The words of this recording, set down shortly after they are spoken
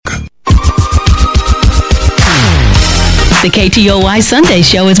The KTOY Sunday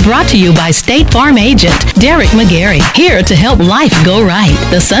Show is brought to you by State Farm agent Derek McGarry, here to help life go right.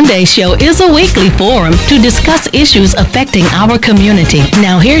 The Sunday Show is a weekly forum to discuss issues affecting our community.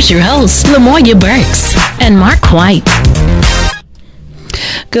 Now here's your hosts, Lamoya Burks and Mark White.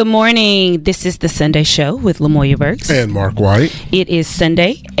 Good morning. This is the Sunday Show with Lamoya Burks and Mark White. It is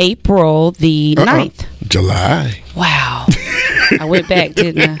Sunday, April the 9th. July. Wow. I went back,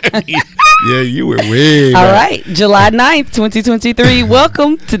 didn't I? Yeah, you were way All back. right. July 9th, 2023.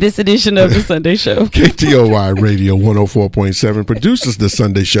 Welcome to this edition of the Sunday Show. KTOY Radio 104.7 produces the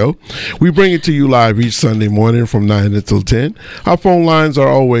Sunday Show. We bring it to you live each Sunday morning from 9 until 10. Our phone lines are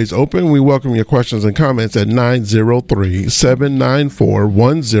always open. We welcome your questions and comments at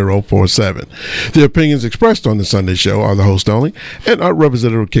 903-794-1047. The opinions expressed on the Sunday Show are the host only, and our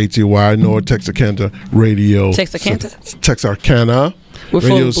representative of KTOY, North Texarkana Radio. Texarkana.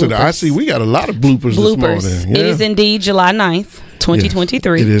 Radio Center. I see we got a lot of bloopers this morning. Yeah. It is indeed July 9th,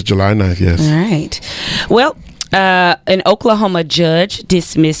 2023. Yes, it is July 9th, yes. All right. Well, an Oklahoma judge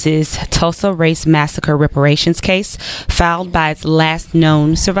dismisses Tulsa race massacre reparations case filed by its last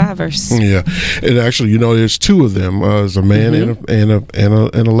known survivors. Yeah, and actually, there's two of them. There's a man and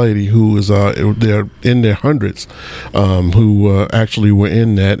a lady who is they're in their hundreds, who actually were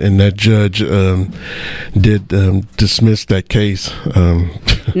in that, and that judge did dismiss that case.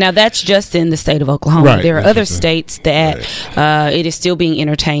 Now that's just in the state of Oklahoma. Right, there are other states that it is still being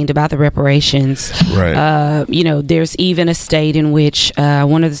entertained about the reparations. Right. There's even a state in which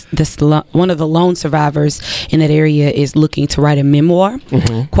one of the lone survivors in that area is looking to write a memoir.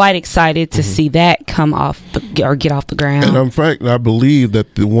 Quite excited to see that come off or get off the ground. And in fact, I believe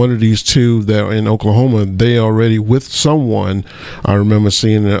that one of these two that are in Oklahoma, they already with someone. I remember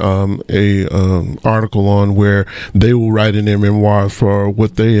seeing a article on where they will write in their memoir for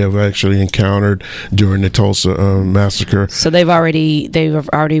what they have actually encountered during the Tulsa massacre. So they've already been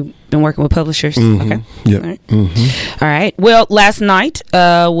working with publishers. Okay. Yeah. All right. All right. Well, last night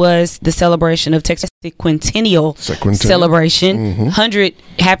was the celebration of Texas Cinquentennial celebration.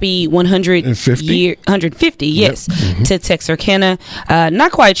 150 yes, to Texarkana.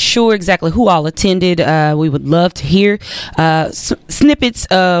 Not quite sure exactly who all attended. We would love to hear snippets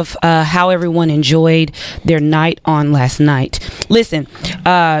of how everyone enjoyed their night on last night. Listen,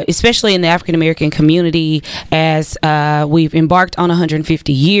 especially in the African American community, as we've embarked on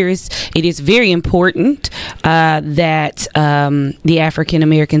 150 years, it is very important that the African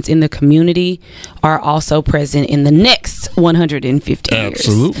Americans in the community are also present in the next 150 years.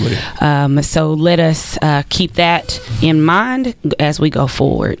 Absolutely. So let us keep that in mind as we go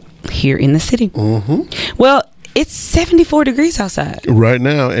forward here in the city. Well, it's 74 degrees outside right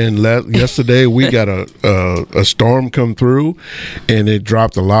now, and yesterday we got a storm come through, and it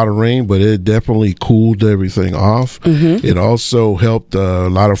dropped a lot of rain, but it definitely cooled everything off. It also helped a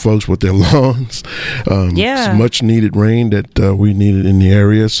lot of folks with their lawns. It's much needed rain that we needed in the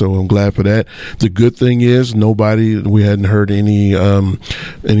area, so I'm glad for that. The good thing is we hadn't heard anybody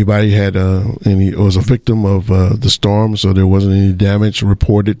was a victim of the storm, so there wasn't any damage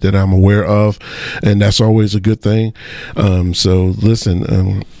reported that I'm aware of, and that's always a good thing. So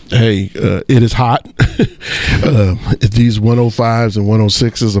listen, hey, it is hot. These 105s and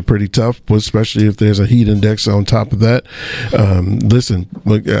 106s are pretty tough, especially if there's a heat index on top of that. Listen,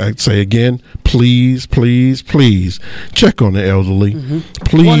 I'd say again, please check on the elderly.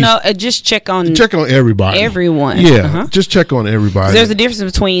 Please. Well, no, just check on everybody. Everyone. Yeah, just check on everybody. There's a difference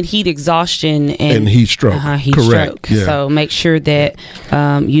between heat exhaustion and heat stroke. Heat Correct. stroke. Yeah. So make sure that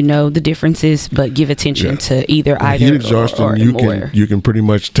you know the differences, but give attention to either heat exhaustion. or you can pretty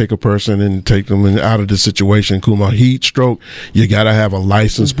much take a person and take them out of the situation. Kuma, heat stroke, you got to have a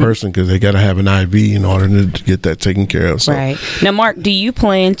licensed person because they got to have an IV in order to get that taken care of. So. Right. Now, Mark, do you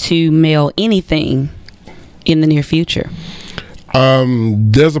plan to mail anything in the near future?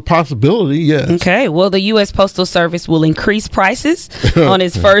 There's a possibility, yes. Okay. Well, the U.S. Postal Service will increase prices on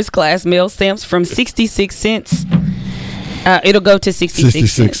its first class mail stamps from 66 cents. It'll go to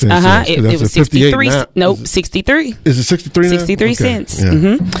 66 cents. It was 63. Nope, 63. Is it 63 now? 63 cents.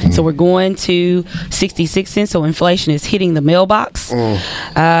 Yeah. So we're going to 66 cents. So inflation is hitting the mailbox.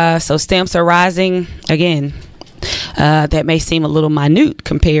 So stamps are rising again. That may seem a little minute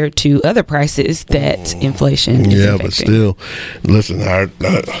compared to other prices that inflation is affecting. But still, listen, I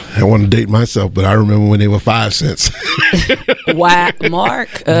want to date myself, but I remember when they were 5 cents. Why,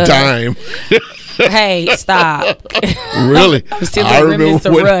 Mark? Dime. Hey, stop. Really? I'm still I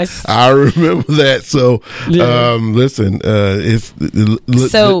remember Russ. I remember that. So, listen, it's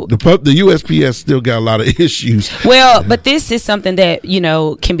so the USPS still got a lot of issues. Well, but this is something that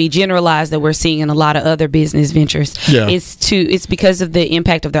can be generalized that we're seeing in a lot of other business ventures. Yeah. It's because of the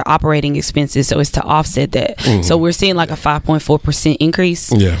impact of their operating expenses. So it's to offset that. Mm-hmm. So we're seeing like a 5.4%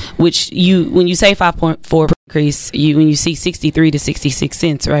 increase. Yeah. Which when you say 5.4 increase, when you see 63 to 66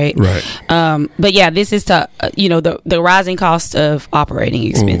 cents, right? Right. But yeah, this is to the rising cost of operating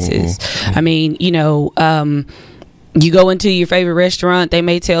expenses. Mm-hmm. I mean, you go into your favorite restaurant, they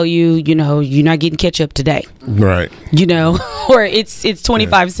may tell you, you're not getting ketchup today. Right. Or it's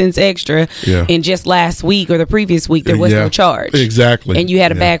 25 cents extra. Yeah. And just last week or the previous week, there was no charge. Exactly. And you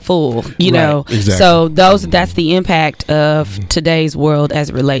had a bag full, know. Exactly. So that's the impact of today's world as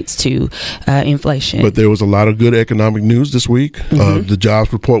it relates to inflation. But there was a lot of good economic news this week. Mm-hmm. The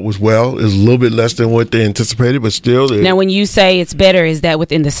jobs report was it's a little bit less than what they anticipated, but still. Now, when you say it's better, is that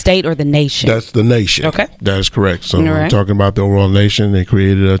within the state or the nation? That's the nation. Okay. That is correct. So we're talking about the overall nation. They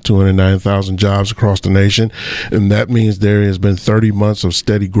created 209,000 jobs across the nation, and that means there has been 30 months of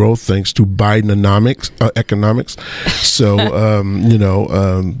steady growth thanks to Bidenomics economics. So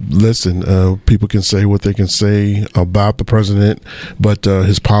listen, people can say what they can say about the president, but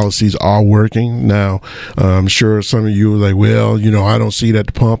his policies are working. Now, I'm sure some of you are like, well, I don't see it at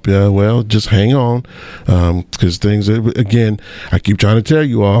the pump. Yeah, well, just hang on, because things, again, I keep trying to tell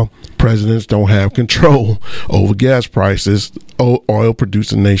you all, presidents don't have control over gas prices. Oil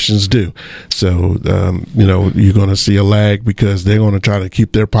producing nations do. So, you're going to see a lag because they're going to try to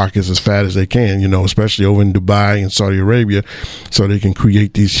keep their pockets as fat as they can, especially over in Dubai and Saudi Arabia, so they can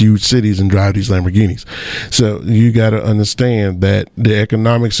create these huge cities and drive these Lamborghinis. So you got to understand that the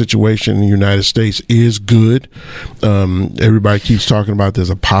economic situation in the United States is good. Everybody keeps talking about there's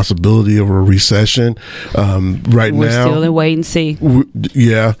a possibility of a recession. We're still in wait and see.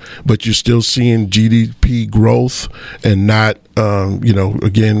 Yeah, but you're still seeing GDP growth and not,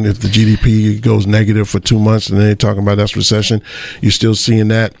 again, if the GDP goes negative for 2 months and they're talking about that's recession, you're still seeing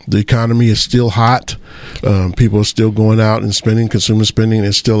that. The economy is still hot. People are still going out and spending. Consumer spending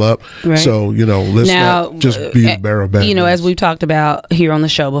is still up. Right. So, let's not just be the bearer of bad news. As we've talked about here on the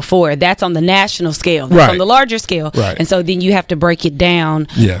show before, that's on the national scale. That's on the larger scale. Right. And so then you have to break it down,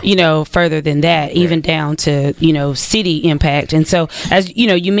 further than that, even down to, city impact. And so, as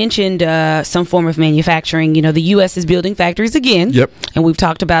you mentioned some form of manufacturing, the U.S. is building factories again. Yep. And we've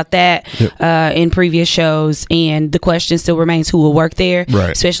talked about that in previous shows. And the question still remains who will work there,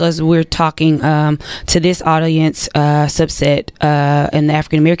 right, especially as we're talking to this audience subset in the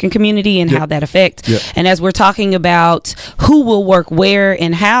African American community and how that affects. Yep. And as we're talking about who will work where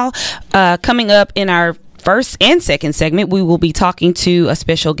and how, coming up in our first and second segment, we will be talking to a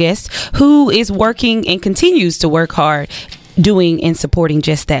special guest who is working and continues to work hard doing and supporting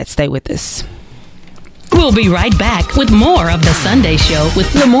just that. Stay with us. We'll be right back with more of The Sunday Show with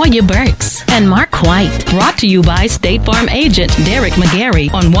Lamoya Burks and Mark White. Brought to you by State Farm agent Derek McGarry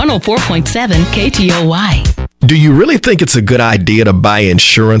on 104.7 KTOY. Do you really think it's a good idea to buy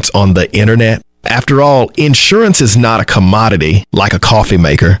insurance on the internet? After all, insurance is not a commodity like a coffee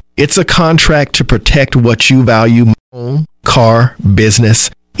maker. It's a contract to protect what you value: home, car,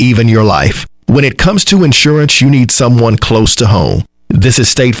 business, even your life. When it comes to insurance, you need someone close to home. This is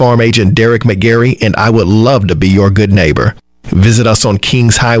State Farm agent Derek McGarry, and I would love to be your good neighbor. Visit us on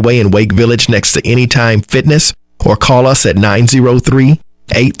Kings Highway in Wake Village next to Anytime Fitness, or call us at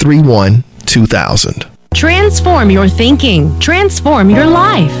 903-831-2000. Transform your thinking. Transform your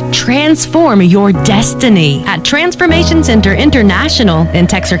life. Transform your destiny at Transformation Center International in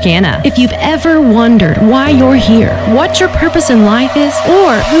Texarkana. If you've ever wondered why you're here, what your purpose in life is,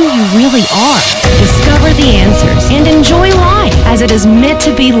 or who you really are, discover the answers and enjoy life as it is meant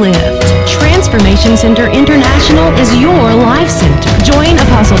to be lived. Transformation Center International is your life center. Join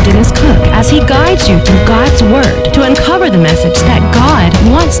Apostle Dennis Cook as he guides you through God's Word to uncover the message that God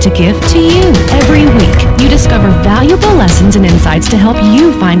wants to give to you. Every week, you discover valuable lessons and insights to help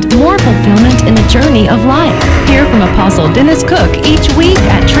you find more fulfillment in the journey of life. Hear from Apostle Dennis Cook each week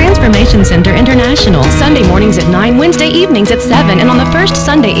at Transformation Center International. Sunday mornings at 9, Wednesday evenings at 7, and on the first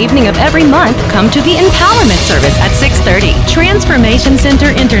Sunday evening of every month, come to the Empowerment Service at 6:30. Transformation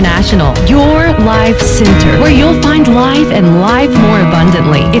Center International, your life center, where you'll find life and life more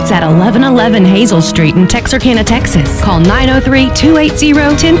abundantly. It's at 1111 Hazel Street in Texarkana, Texas. Call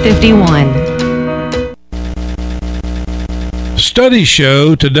 903-280-1051. Studies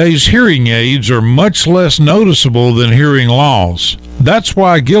show today's hearing aids are much less noticeable than hearing loss. That's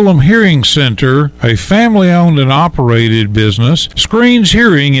why Gillum Hearing Center, a family-owned and operated business, screens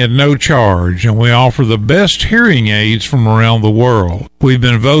hearing at no charge, and we offer the best hearing aids from around the world. We've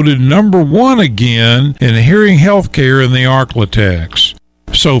been voted #1 again in hearing healthcare in the Arklatex.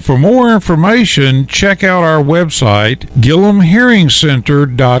 So for more information, check out our website,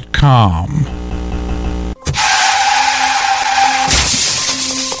 GillumHearingCenter.com.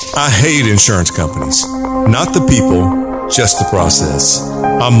 I hate insurance companies. Not the people, just the process.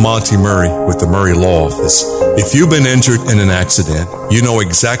 I'm Monty Murray with the Murray Law Office. If you've been injured in an accident, you know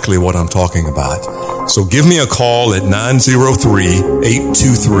exactly what I'm talking about. So give me a call at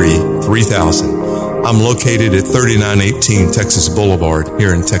 903-823-3000. I'm located at 3918 Texas Boulevard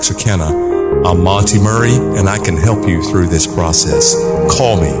here in Texarkana. I'm Monty Murray, and I can help you through this process.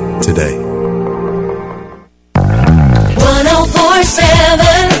 Call me today.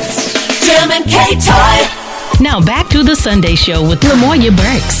 1047 Jim and Kay Toy. Now back to the Sunday Show with Lamoya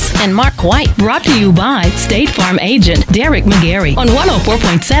Burks and Mark White, brought to you by State Farm agent Derek McGarry on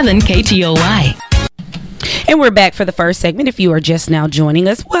 104.7 KTOY. And we're back for the first segment. If you are just now joining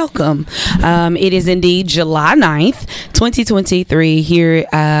us, welcome. It is indeed July 9th, 2023 here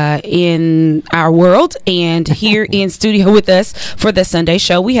in our world. And here in studio with us for the Sunday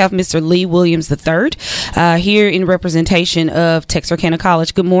Show, we have Mr. Lee Williams III here in representation of Texarkana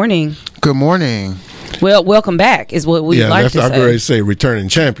College. Good morning. Good morning. Well, welcome back is what we like to say. I'm ready to say returning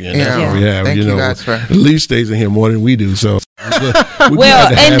champion. Yeah. That's what we have. Thank you you know, guys for- Lee stays in here more than we do. So,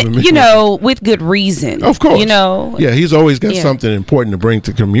 well, and you know, with good reason. Of course. You know. Yeah, he's always got something important to bring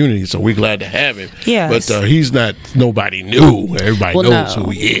to the community, so we're glad to have him. Yes. But he's not nobody new. Everybody knows who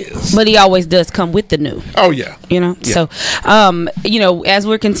he is. But he always does come with the new. Oh, yeah. You know, so, you know, as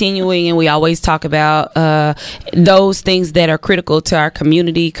we're continuing and we always talk about those things that are critical to our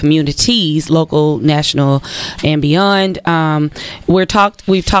communities, local, national, and beyond.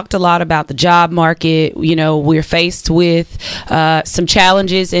 We've talked a lot about the job market. You know, we're faced with some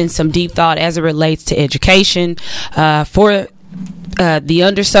challenges and some deep thought as it relates to education for the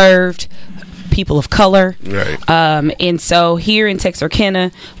underserved, people of color. Right. And so here in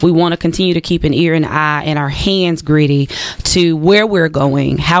Texarkana, we want to continue to keep an ear and eye and our hands gritty to where we're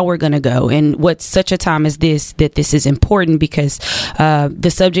going, how we're going to go, and what such a time as this, that this is important because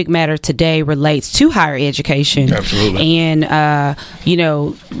the subject matter today relates to higher education. Absolutely. And, you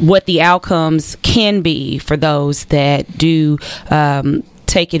know, what the outcomes can be for those that do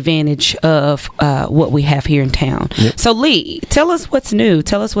take advantage of what we have here in town. Yep. So Lee, tell us what's new.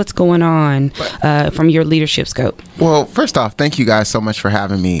 Tell us what's going on from your leadership scope. Well, first off, thank you guys so much for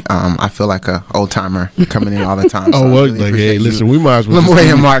having me. I feel like a old timer coming in all the time. So well, really like, hey, listen, we might as well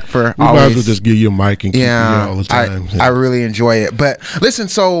Lamoya and Mark for we always. might as well just give you a mic and keep you here all the time. I really enjoy it. But listen,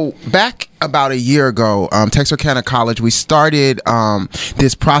 so back about a year ago, Texarkana College, we started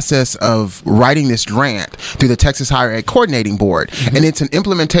this process of writing this grant through the Texas Higher Ed Coordinating Board. Mm-hmm. And it's an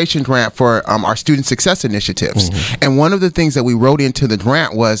implementation grant for our student success initiatives. Mm-hmm. And one of the things that we wrote into the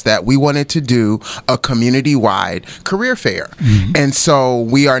grant was that we wanted to do a community-wide career fair. Mm-hmm. And so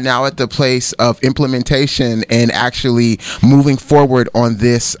we are now at the place of implementation and actually moving forward on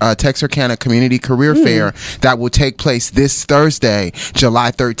this Texarkana Community Career Fair that will take place this Thursday, July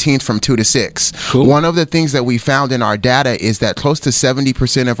 13th from 2 to 6. Cool. One of the things that we found in our data is that close to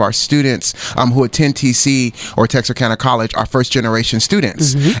 70% of our students who attend TC or Texarkana College are first-generation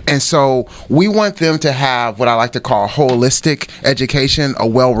students. Mm-hmm. And so we want them to have what I like to call holistic education, a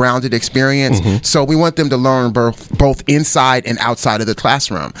well-rounded experience. Mm-hmm. So we want them to learn both inside and outside of the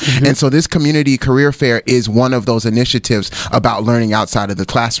classroom. Mm-hmm. And so this community career fair is one of those initiatives about learning outside of the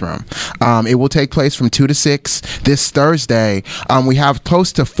classroom. It will take place from 2 to 6 this Thursday. We have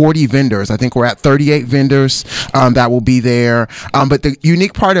close to 40 vendors. I think we're at 38 vendors that will be there. But the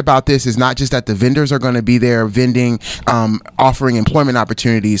unique part about this is not just that the vendors are going to be there vending, offering employment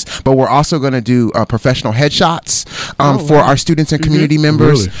opportunities, but we're also going to do professional headshots for our students and community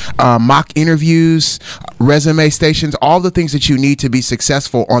members, mock interviews, resume stations, all the things that you need to be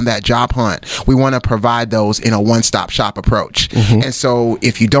successful on that job hunt. We want to provide those in a one-stop shop approach. Mm-hmm. And so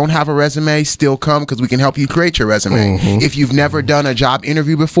if you don't have a resume, still come because we can help you create your resume. Mm-hmm. If you've never done a job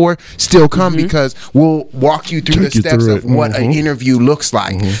interview before, still come because we'll walk you through the steps of what an interview looks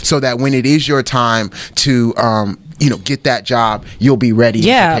like so that when it is your time to get that job, you'll be ready.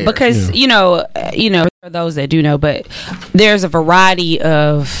 Yeah, because you know For those that do know, but there's a variety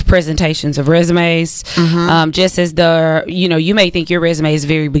of presentations of resumes. Just as you may think your resume is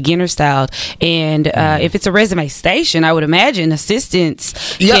very beginner styled, and if it's a resume station, I would imagine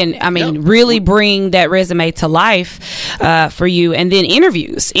assistants can, really bring that resume to life for you. And then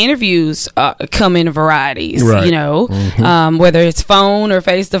interviews come in varieties. Right. Whether it's phone or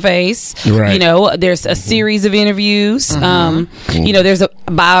face to face. There's a series of interviews. There's a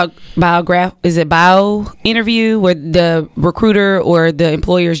bio interview where the recruiter or the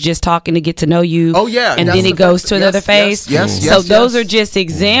employer is just talking to get to know you. Oh yeah, and then it goes to another phase. So those are just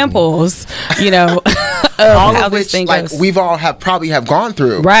examples, of all how of this which thing goes. we've all probably have gone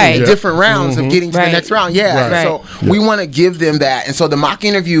through different rounds of getting to the next round. So we want to give them that, and so the mock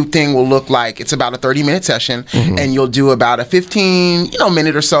interview thing will look like it's about a 30-minute session, and you'll do about a 15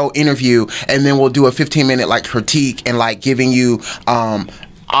 minute or so interview, and then we'll do a 15-minute like critique and like giving you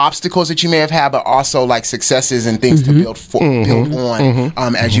obstacles that you may have had, but also like successes and things to build on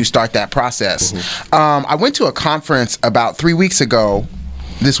as you start that process. I went to a conference about 3 weeks ago.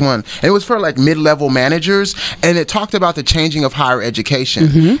 This one, and it was for like mid-level managers, and it talked about the changing of higher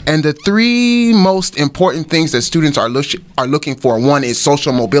education, and the three most important things that students are looking for. One is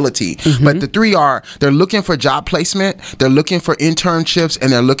social mobility, but the three are they're looking for job placement, they're looking for internships,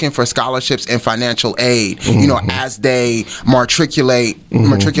 and they're looking for scholarships and financial aid. As they matriculate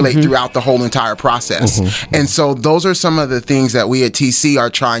throughout the whole entire process. And so those are some of the things that we at TC are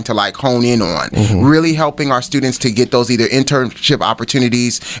trying to like hone in on, really helping our students to get those either internship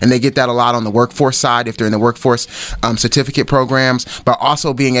opportunities. And they get that a lot on the workforce side if they're in the workforce certificate programs, but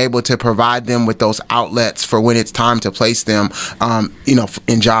also being able to provide them with those outlets for when it's time to place them,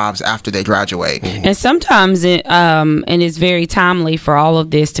 in jobs after they graduate. And sometimes and it's very timely for all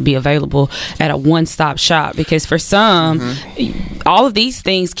of this to be available at a one-stop shop, because for some, all of these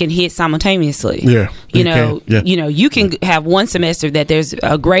things can hit simultaneously. You can have one semester that there's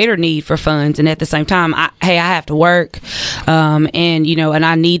a greater need for funds, and at the same time, I have to work, and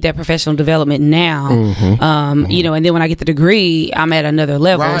I need that professional development now. And then when I get the degree, I'm at another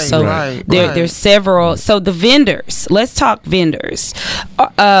level. There's several. So the vendors, let's talk vendors.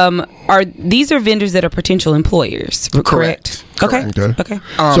 These are vendors that are potential employers, correct? Okay.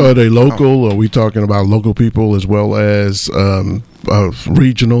 So are they local? Are we talking about local people as well as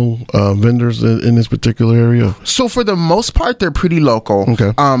regional vendors in this particular area? So for the most part, they're pretty local.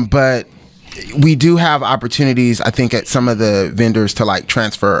 Okay. But we do have opportunities, I think, at some of the vendors to like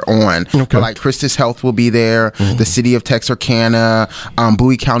transfer on. But, like Christus Health will be there, the City of Texarkana,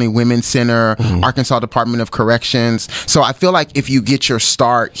 Bowie County Women's Center, Arkansas Department of Corrections. So I feel like if you get your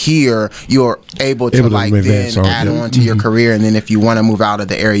start here, you're able to like then add on to your career, and then if you want to move out of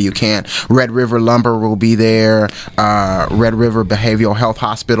the area, you can. Red River Lumber will be there, Red River Behavioral Health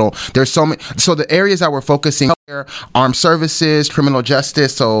Hospital. There's so many. So the areas that we're focusing on, armed services, criminal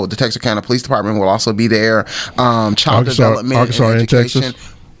justice, so the Texarkana Police Department will also be there. Child development, Arkansas and Texas.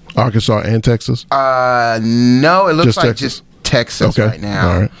 Arkansas and Texas. No, it looks like just Texas right now.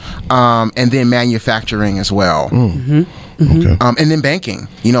 All right. And then manufacturing as well. And then banking.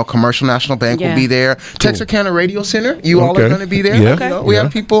 Commercial National Bank will be there. Texarkana Radio Center, you all are going to be there. We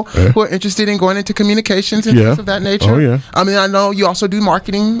have people who are interested in going into communications and things of that nature. I mean, I know you also do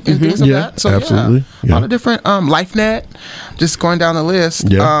marketing and things of that. So absolutely. A lot of different LifeNet, just going down the list.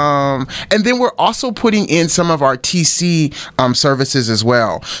 And then we're also putting in some of our TC services as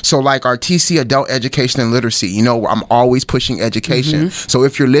well. So like our TC Adult Education and Literacy, I'm always pushing education. So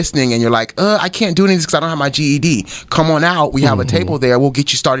if you're listening and you're like, I can't do anything because I don't have my GED, come on out. We have a table there. We'll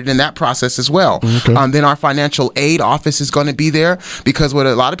get you started in that process as well. Then our financial aid office is going to be there, because what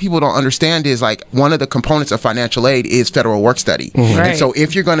a lot of people don't understand is like one of the components of financial aid is federal work study. And so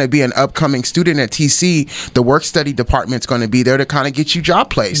if you're going to be an upcoming student at TC, the work study department is going to be there to kind of get you job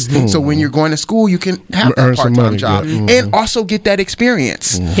placed. So when you're going to school, you can have that part-time job and also get that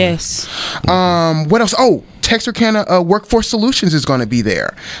experience. Yes. What else? Texarkana Workforce Solutions is going to be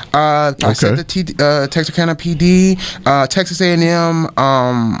there. I said the Texarkana PD, Texas A&M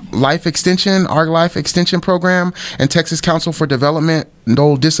Life Extension, ARC Life Extension Program, and Texas Council for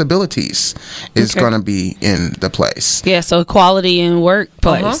Developmental Disabilities is going to be in the place. Yeah, so equality in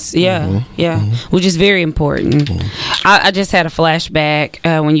workplace. Which is very important. I just had a flashback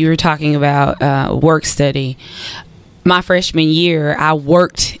when you were talking about work study. My freshman year, I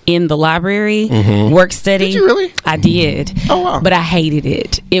worked in the library, work study. Did you really? I did. Oh, wow. But I hated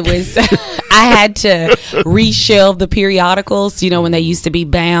it. It was, I had to reshelve the periodicals, when they used to be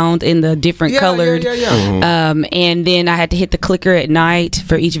bound in the different colored. And then I had to hit the clicker at night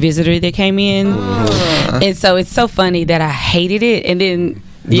for each visitor that came in. And so it's so funny that I hated it. And then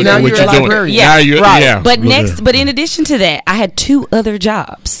Now what you're you're a doing. librarian. Yeah, Now you're, right. yeah. But in addition to that, I had 2 other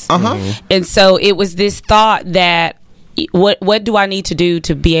jobs. And so it was this thought that what do I need to do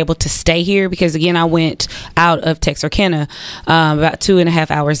to be able to stay here? Because again, I went out of Texarkana, about 2.5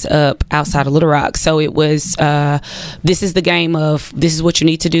 hours up outside of Little Rock. So it was, this is the game of, this is what you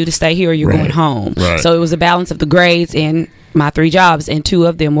need to do to stay here or you're going home. Right. So it was a balance of the grades and my 3 jobs, and 2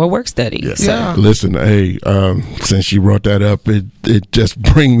 of them were work study. Yeah. So. Listen, hey, since you brought that up, it just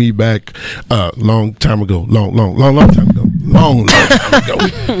bring me back long time ago, long time ago,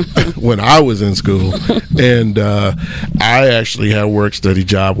 when I was in school, and I actually had a work study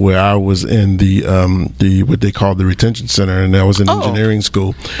job where I was in the what they call the retention center, and I was in engineering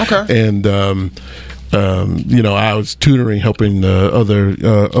school. Okay. And I was tutoring, helping other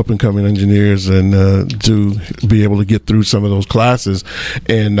up and coming engineers and to be able to get through some of those classes.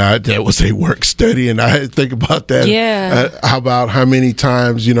 And that was a work study, and I had to think about that. Yeah. How many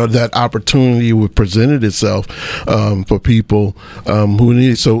times that opportunity would presented itself for people who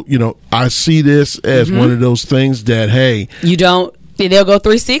need it. So I see this as one of those things that They'll go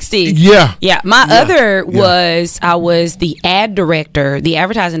 360. Yeah. Yeah. My other was, I was the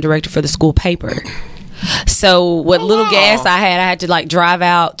advertising director for the school paper. So what little gas I had to drive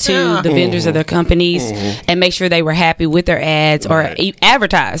out to the vendors of their companies and make sure they were happy with their ads or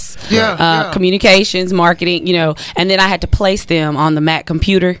advertise. Communications, marketing, and then I had to place them on the Mac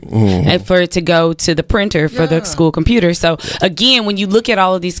computer and for it to go to the printer for the school computer. So again, when you look at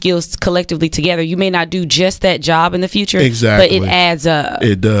all of these skills collectively together, you may not do just that job in the future, exactly, but it adds up.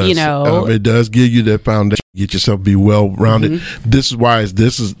 It does. It does give you that foundation. Get yourself be well rounded. This is why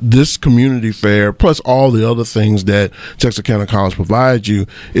this community fair plus all the other things that Texarkana College provides you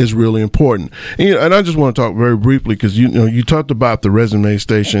is really important. And I just want to talk very briefly because you talked about the resume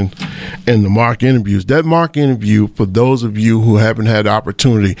station and the mock interviews. That mock interview, for those of you who haven't had the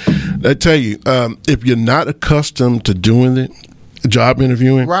opportunity, I tell you, if you're not accustomed to doing it, job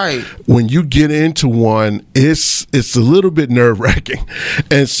interviewing, right, when you get into one, it's a little bit nerve-wracking.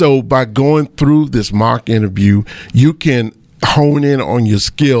 And so by going through this mock interview, you can hone in on your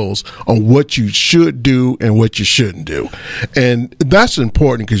skills on what you should do and what you shouldn't do. And that's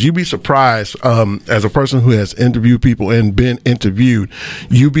important because you'd be surprised, as a person who has interviewed people and been interviewed,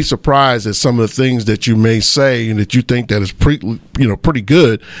 you'd be surprised at some of the things that you may say and that you think that is pretty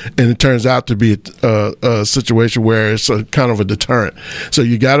good, and it turns out to be a situation where it's a kind of a deterrent. So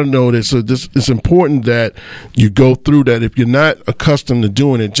you got to know that. So it's important that you go through that. If you're not accustomed to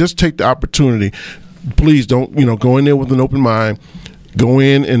doing it, just take the opportunity. Please don't, go in there with an open mind. Go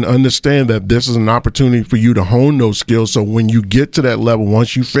in and understand that this is an opportunity for you to hone those skills. So when you get to that level,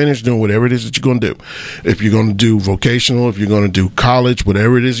 once you finish doing whatever it is that you're going to do, if you're going to do vocational, if you're going to do college,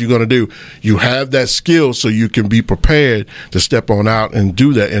 whatever it is you're going to do, you have that skill so you can be prepared to step on out and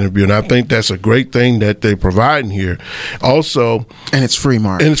do that interview. And I think that's a great thing that they provide in here. Also, and it's free,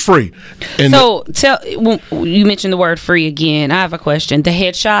 Mark. And it's free. And so you mentioned the word free again. I have a question. The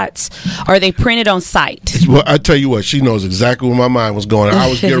headshots, are they printed on site? Well, I tell you what, she knows exactly where my mind was going. I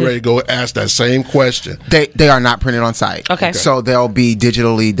was getting ready to go ask that same question. They are not printed on site. Okay. So they'll be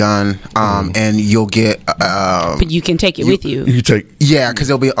digitally done, and you'll get. But you can take it with you. You take. Yeah, because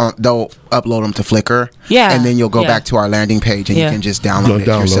they'll upload them to Flickr. Yeah. And then you'll go back to our landing page and you can just download it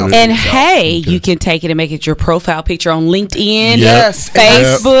yourself. And you can take it and make it your profile picture on LinkedIn. Yes.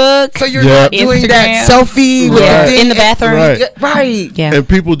 Facebook. So you're not doing that selfie with in the bathroom. Right. Yeah. And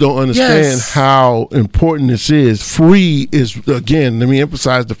people don't understand how important this is. Free is, again, let me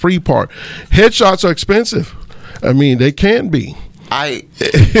emphasize the free part. Headshots are expensive. I mean, they can be. But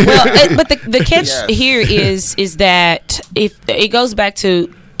the catch here is that if it goes back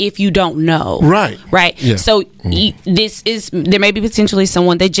to if you don't know, right? Yeah. So there may be potentially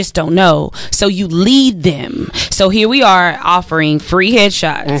someone they just don't know, so you lead them. So here we are offering free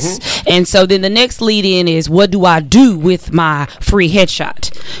headshots, and so then the next lead in is, what do I do with my free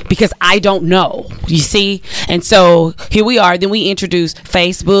headshot? Because I don't know, you see. And so here we are. Then we introduce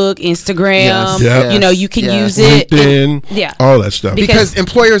Facebook, Instagram. You can use it, LinkedIn, all that stuff. Because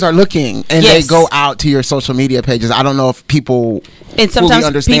employers are looking and they go out to your social media pages. I don't know if people fully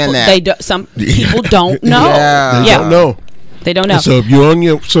understand that. Some people don't know. They don't know. They don't know. So if you're on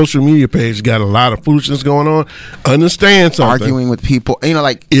your social media page, got a lot of foolishness going on, understand something. Arguing with people,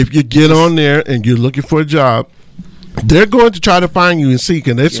 if you get on there and you're looking for a job, they're going to try to find you and seek,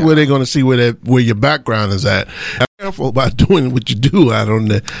 and that's where they're going to see where your background is at. Be careful about doing what you do out on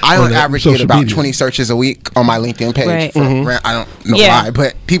the. I on average get about 20 searches a week on my LinkedIn page. Right. I don't know why,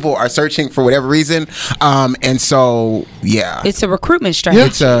 but people are searching for whatever reason, and so it's a recruitment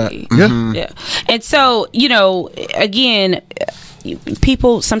strategy. It's And so again,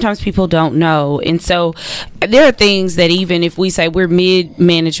 sometimes people don't know, and so there are things that even if we say we're mid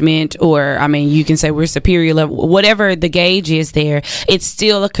management, or I mean you can say we're superior level, whatever the gauge is there, it's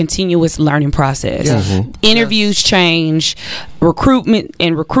still a continuous learning process. Interviews change, recruitment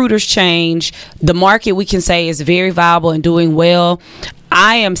and recruiters change. The market, we can say, is very viable and doing well.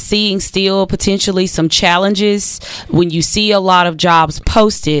 I am seeing still potentially some challenges when you see a lot of jobs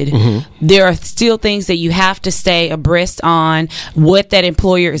posted. There are still things that you have to stay abreast on what that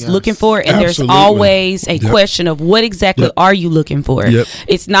employer is looking for, and there's always a question of what exactly are you looking for.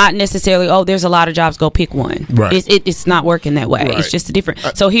 It's not necessarily, oh, there's a lot of jobs, go pick one. It's not working that way. It's just a different.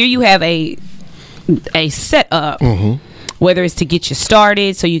 So here you have a setup. Whether it's to get you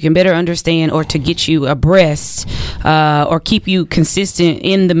started so you can better understand, or to get you abreast, or keep you consistent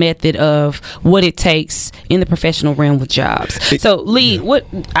in the method of what it takes in the professional realm with jobs. So, Lee, what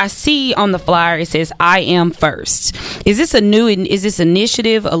I see on the flyer, it says, I am first. Is this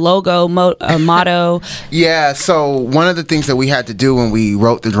initiative, a logo, a motto? Yeah, so one of the things that we had to do when we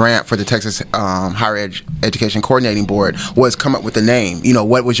wrote the grant for the Texas Higher Education Coordinating Board was come up with a name. You know,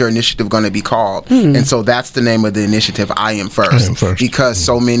 what was your initiative going to be called? And so that's the name of the initiative, I am first, because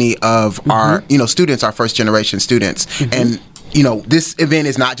so many of our students are first generation students, and this event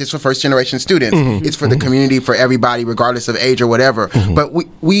is not just for first generation students. It's for the community, for everybody, regardless of age or whatever. But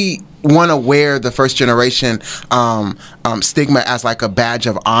we want to wear the first generation stigma as like a badge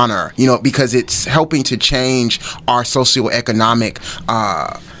of honor, because it's helping to change our socioeconomic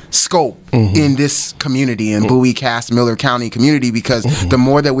scope in this community, in Bowie, Cass, Miller County community, because the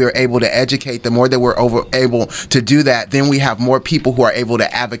more that we're able to educate, the more that we're able to do that, then we have more people who are able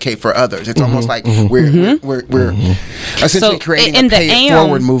to advocate for others. It's almost like we're essentially creating a pay it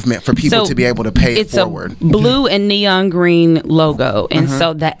forward movement for people to be able to pay it forward. It's a blue and neon green logo, and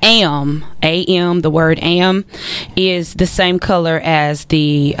so the AM, the word AM, is the same color as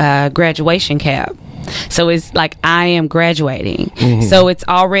the graduation cap. So it's like, I am graduating. So it's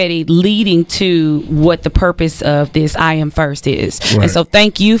already leading to what the purpose of this I am first is. And so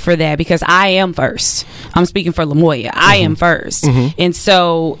thank you for that, because I am first. I'm speaking for Lamoya. I am first. And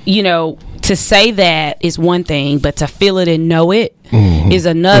so, to say that is one thing, but to feel it and know it is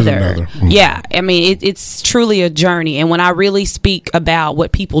another. Yeah. I mean, it's truly a journey. And when I really speak about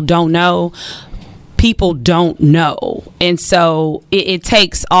what people don't know, people don't know. And so it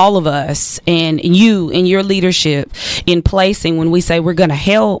takes all of us and you and your leadership in placing, when we say we're going to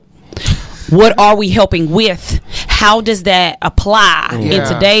help, what are we helping with? How does that apply in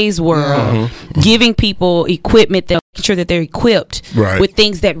today's world? Giving people equipment, making sure that they're equipped with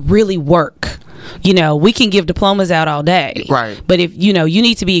things that really work. We can give diplomas out all day, but if you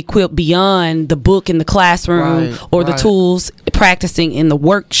need to be equipped beyond the book in the classroom or the tools practicing in the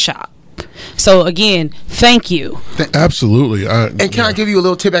workshop. So again, thank you. Absolutely. And can I give you a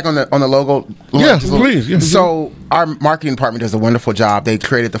little tip back on the logo? Yes, please. Yes. So our marketing department does a wonderful job. They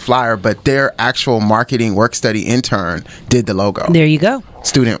created the flyer, but their actual marketing work study intern did the logo. There you go.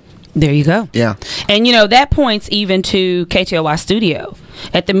 Student. There you go. Yeah. And that points even to KTLY Studio.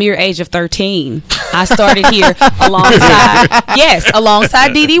 At the mere age of 13, I started here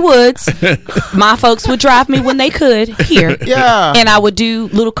alongside Dee Dee Woods. My folks would drive me when they could here. Yeah. And I would do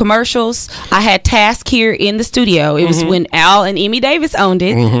little commercials. I had Task here in the studio. It was when Al and Emmy Davis owned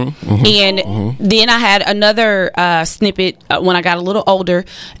it. And then I had another snippet when I got a little older.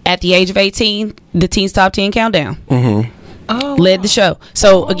 At the age of 18, the Teens Top 10 Countdown. Led the show.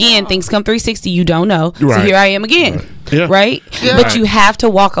 So again, things come 360. You don't know. So here I am again. Right? Yeah. But you have to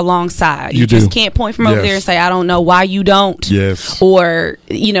walk alongside. You just can't point from over there and say, I don't know why you don't. Or,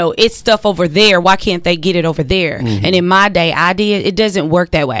 it's stuff over there. Why can't they get it over there? And in my day, I did. It doesn't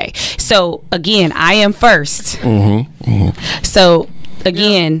work that way. So again, I am first. So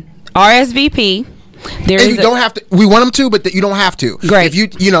again, RSVP. You don't have to. We want them to, but you don't have to. Great.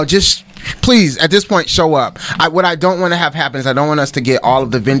 If just please, at this point, show up. What I don't want to have happen is I don't want us to get all of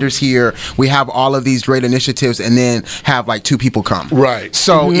the vendors here. We have all of these great initiatives and then have like 2 people come. Right.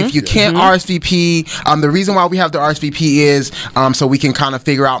 So if you can't RSVP, the reason why we have the RSVP is so we can kind of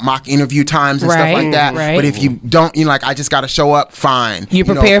figure out mock interview times and stuff like that. But if you don't, I just got to show up, fine. You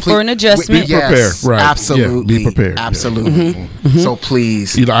prepare for an adjustment. Yes, prepare. Right. Absolutely. Yeah, be prepared. Absolutely. So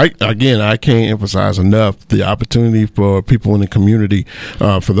please. I can't emphasize enough the opportunity for people in the community,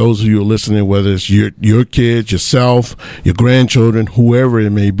 for those of you who are listening, whether it's your kids, yourself, your grandchildren, whoever it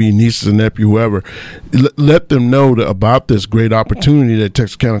may be, nieces and nephews, whoever, let them know about this great opportunity that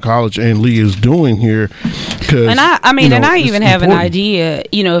Texarkana College and Lee is doing here. And I even have an idea.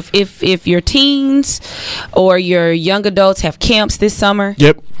 You know, if your teens or your young adults have camps this summer.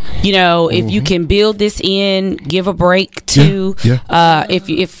 Yep. You know, if you can build this in, give a break to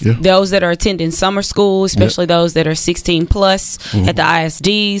if those that are attending summer school, especially those that are 16 plus at the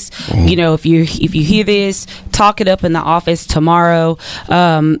ISDs, you know, if you hear this, talk it up in the office tomorrow.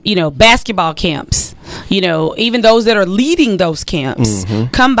 You know, basketball camps. You know, even those that are leading those camps,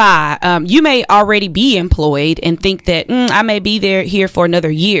 come by. You may already be employed and think that I may be here for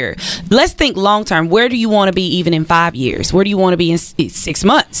another year. Let's think long term. Where do you want to be even in 5 years? Where do you want to be in 6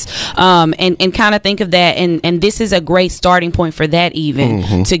 months? And kind of think of that. And this is a great starting point for that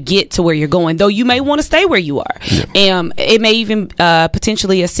even to get to where you're going. Though you may want to stay where you are. Yeah. It may even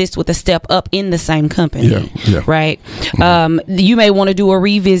potentially assist with a step up in the same company. Right? You may want to do a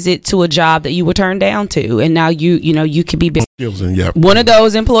revisit to a job that you were turned down to, and now you could be one of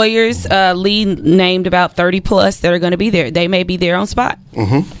those employers. Lee named about 30 plus that are going to be there. They may be there on spot.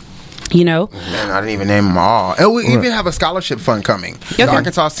 You know, man, I didn't even name them all. And we even have a scholarship fund coming. The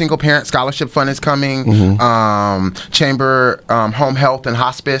Arkansas Single Parent Scholarship Fund is coming. Chamber Home Health and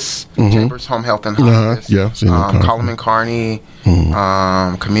Hospice. Chambers Home Health and Hospice. Coleman Carney.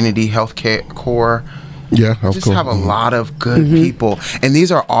 Community Health Corps. Yeah, just have a lot of good people, and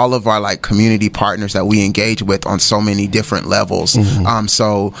these are all of our like community partners that we engage with on so many different levels.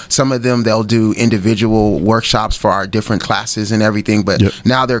 So some of them, they'll do individual workshops for our different classes and everything, but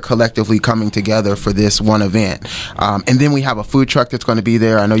now they're collectively coming together for this one event. And then we have a food truck that's going to be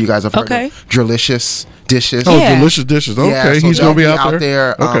there. I know you guys have heard of Delicious Dishes. Delicious Dishes. Okay, so he's going to be out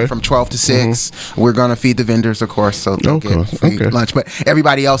there from 12 to 6. We're going to feed the vendors, of course, so they'll get free lunch. But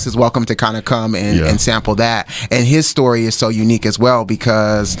everybody else is welcome to kind of come and sample that. And his story is so unique as well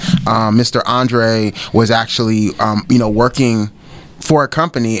because Mr. Andre was actually working for a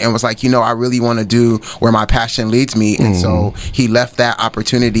company and was like, I really want to do where my passion leads me. And so he left that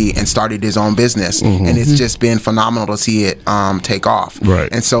opportunity and started his own business. And it's just been phenomenal to see it take off.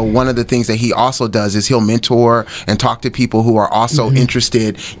 Right. And so one of the things that he also does is he'll mentor and talk to people who are also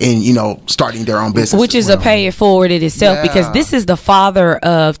interested in, starting their own business. Which is a pay it forward in itself because this is the father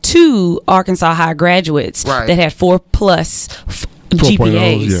of 2 Arkansas High graduates that had 4+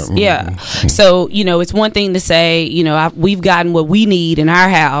 GPAs. So it's one thing to say we've gotten what we need in our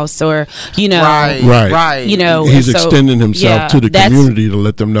house, or right. He's extending himself to the community to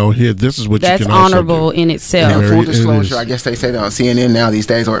let them know here this is what you can also honorable in itself. And full disclosure, I guess they say that on CNN now these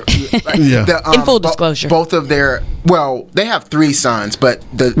days, or in full disclosure, both of their they have 3 sons, but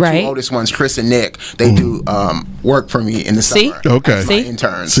the 2 oldest ones, Chris and Nick, they do work for me in the summer. As my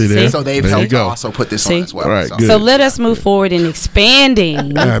interns. So they've helped also put this on as well. Right, so let us move forward and expanding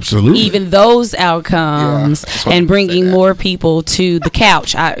even those outcomes and bringing more people to the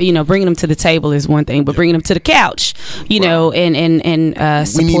couch. Bringing them to the table is one thing, but bringing them to the couch, and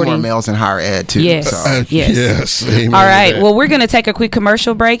supporting. We need more males in higher ed too. Yes. Amen. All right. Well, we're going to take a quick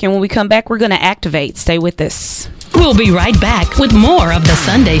commercial break, and when we come back, we're going to activate. Stay with us. We'll be right back with more of The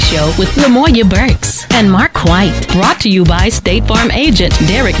Sunday Show with Lamoya Burks and Mark White. Brought to you by State Farm agent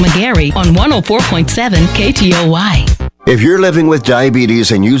Derek McGarry on 104.7 KTOY. If you're living with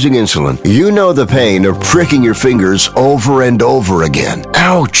diabetes and using insulin, you know the pain of pricking your fingers over and over again.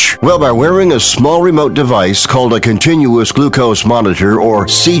 Ouch! Well, by wearing a small remote device called a continuous glucose monitor, or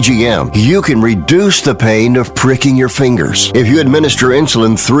CGM, you can reduce the pain of pricking your fingers. If you administer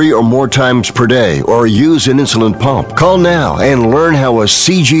insulin 3 or more times per day or use an insulin pump, call now and learn how a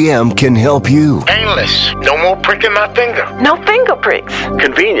CGM can help you. Painless. No more pricking my finger. No finger pricks.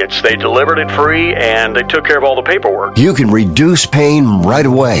 Convenience. They delivered it free and they took care of all the paperwork. You can reduce pain right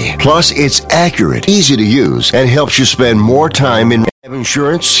away. Plus, it's accurate, easy to use, and helps you spend more time in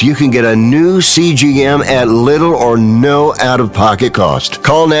insurance. You can get a new CGM at little or no out-of-pocket cost.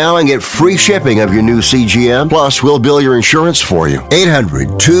 Call now and get free shipping of your new CGM. Plus, we'll bill your insurance for you.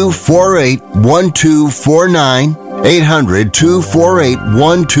 800-248-1249.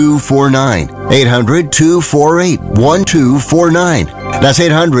 800-248-1249. 800-248-1249. That's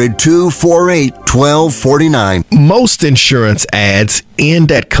 800-248-1249. Most insurance ads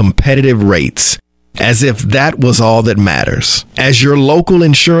end at competitive rates, as if that was all that matters. As your local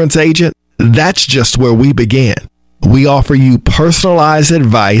insurance agent, that's just where we begin. We offer you personalized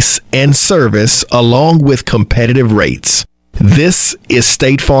advice and service along with competitive rates. This is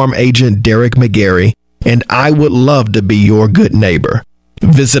State Farm agent Derek McGarry, and I would love to be your good neighbor.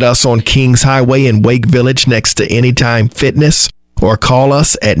 Visit us on Kings Highway in Wake Village next to Anytime Fitness, or call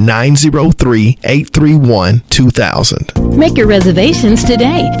us at 903-831-2000. Make your reservations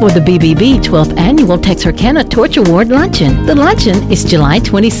today for the BBB 12th Annual Texarkana Torch Award Luncheon. The luncheon is July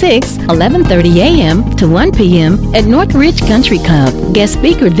 26, 11:30 a.m. to 1 p.m. at Northridge Country Club. Guest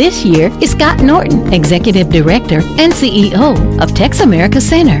speaker this year is Scott Norton, Executive Director and CEO of Tex America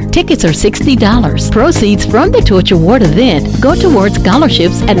Center. Tickets are $60. Proceeds from the Torch Award event go towards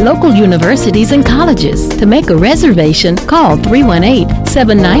scholarships at local universities and colleges. To make a reservation, call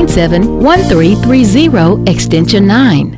 318-797-1330, extension 9.